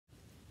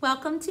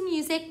Welcome to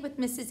Music with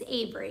Mrs.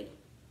 Avery.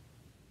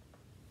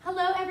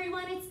 Hello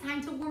everyone, it's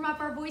time to warm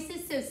up our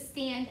voices, so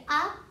stand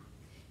up.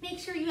 Make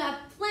sure you have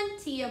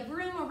plenty of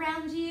room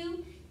around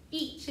you.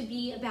 Feet should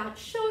be about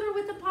shoulder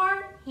width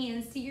apart,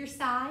 hands to your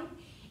side,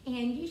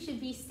 and you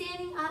should be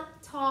standing up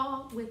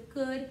tall with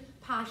good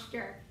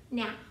posture.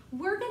 Now,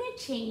 we're going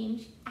to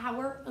change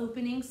our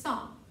opening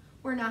song.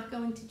 We're not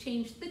going to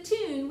change the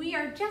tune, we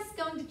are just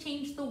going to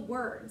change the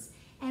words,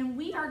 and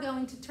we are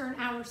going to turn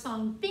our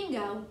song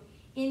Bingo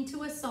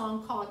into a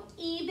song called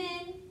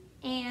Even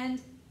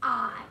and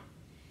Odd.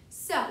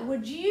 So,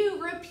 would you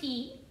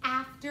repeat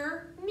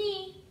after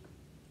me?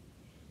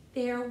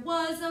 There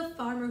was a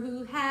farmer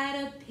who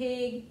had a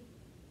pig,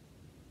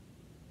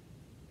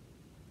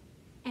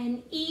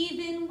 and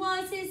Even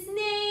was his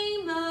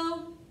name,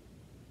 oh.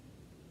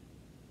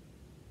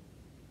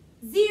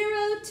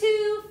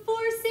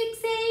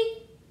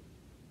 02468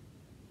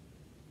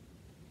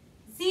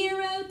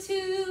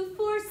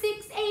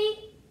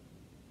 02468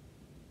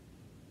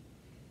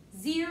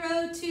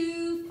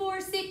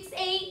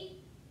 02468,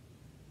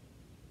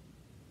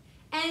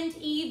 and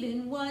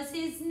Even was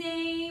his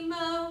name,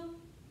 oh.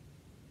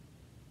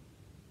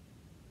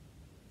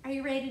 Are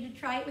you ready to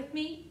try it with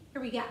me?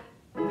 Here we go.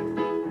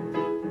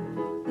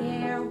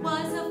 There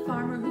was a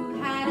farmer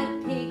who had a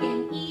pig,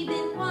 and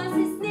Even was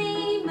his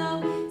name,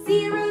 oh.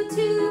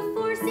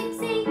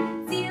 02468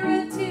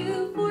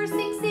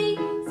 02468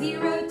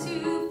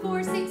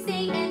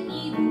 02468, and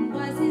Even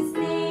was his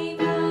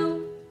name,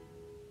 oh.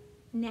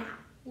 Now,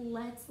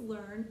 let's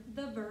learn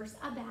the verse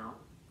about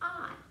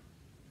odd.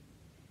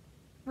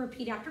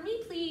 Repeat after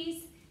me,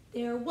 please.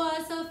 There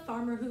was a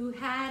farmer who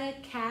had a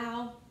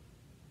cow,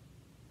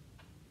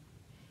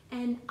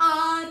 and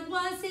Odd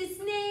was his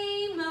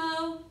name,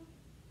 oh.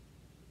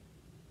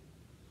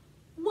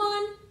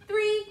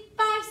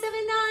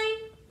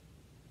 13579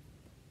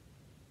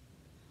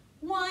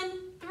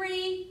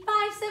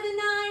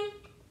 13579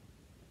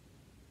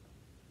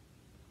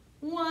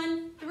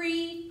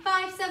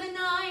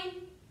 13579,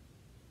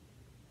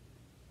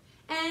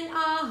 and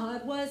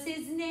Odd was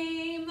his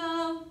name,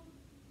 oh.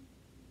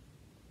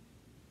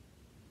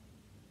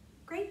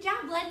 Great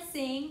job. Let's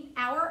sing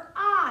our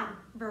odd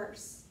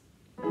verse.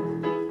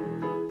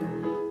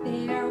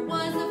 There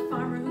was a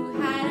farmer who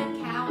had a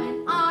cow,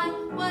 and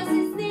Odd was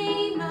his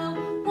name, oh.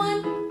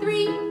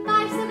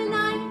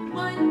 13579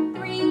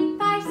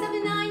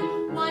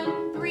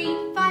 13579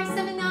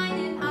 13579,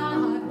 and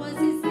Odd was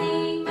his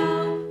name,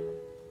 oh.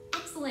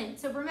 Excellent.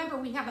 So remember,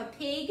 we have a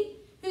pig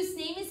whose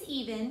name is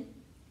Even,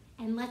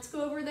 and let's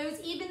go over those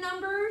even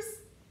numbers.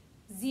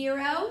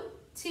 0,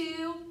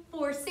 2,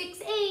 4,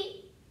 6,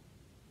 8.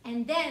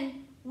 And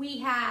then we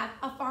have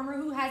a farmer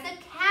who has a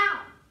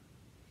cow,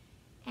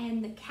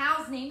 and the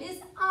cow's name is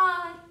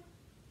Odd.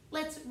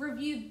 Let's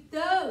review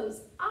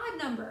those odd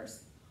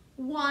numbers.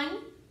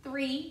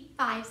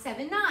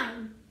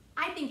 13579.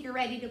 I think you're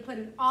ready to put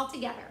it all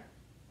together.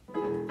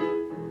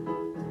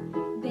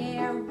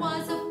 There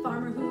was a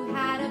farmer who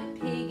had a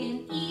pig,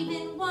 and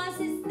Even was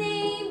his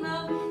name,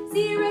 oh.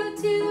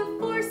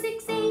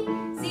 02468